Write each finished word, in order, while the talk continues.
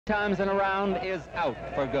Times in a round is out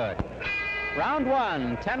for good. Round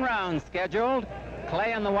one, 10 rounds scheduled.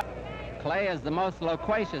 Clay in the white. Clay is the most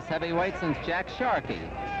loquacious heavyweight since Jack Sharkey.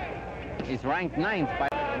 He's ranked 9th by...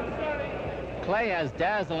 Clay has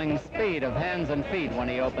dazzling speed of hands and feet when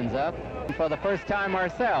he opens up. For the first time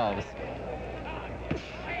ourselves.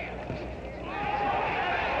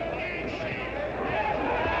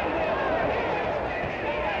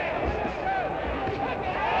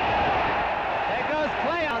 There goes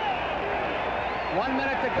Clay out. 1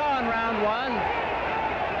 minute to go in round one.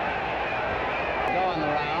 Go in the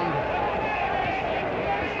round.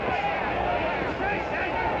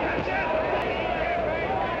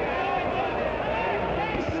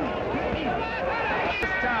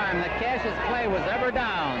 That Cassius Clay was ever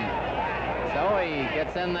down. So he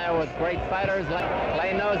gets in there with great fighters.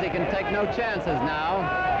 Clay knows he can take no chances now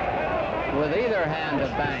with either hand of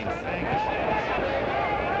Banks.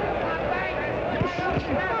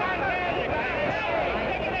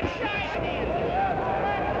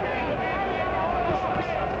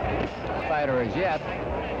 Fighter as yet.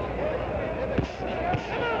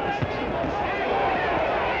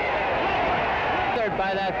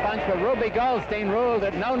 By that punch, but Ruby Goldstein ruled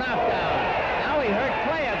it no knockdown. Now he hurt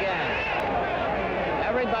Clay again.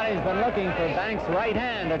 Everybody's been looking for Banks' right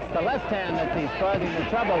hand. It's the left hand that he's causing the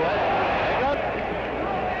trouble with. There goes.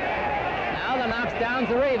 Now the knockdowns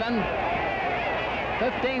are even.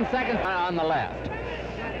 15 seconds on the left.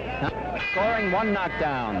 Now, scoring one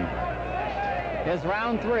knockdown. Is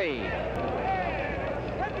round three.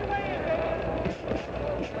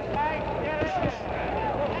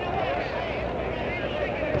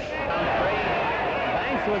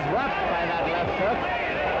 Was roughed by that left hook.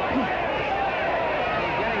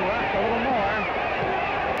 He's getting roughed a little more.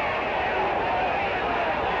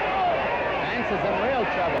 Banks is in real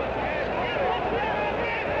trouble.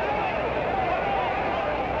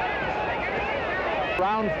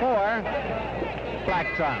 Round four, black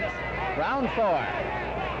trunks. Round four.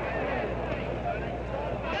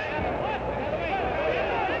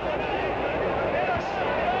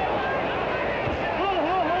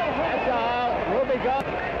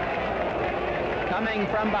 Coming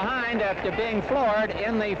from behind after being floored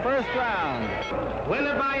in the first round.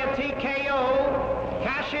 Winner by a TKO,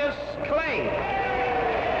 Cassius Clay.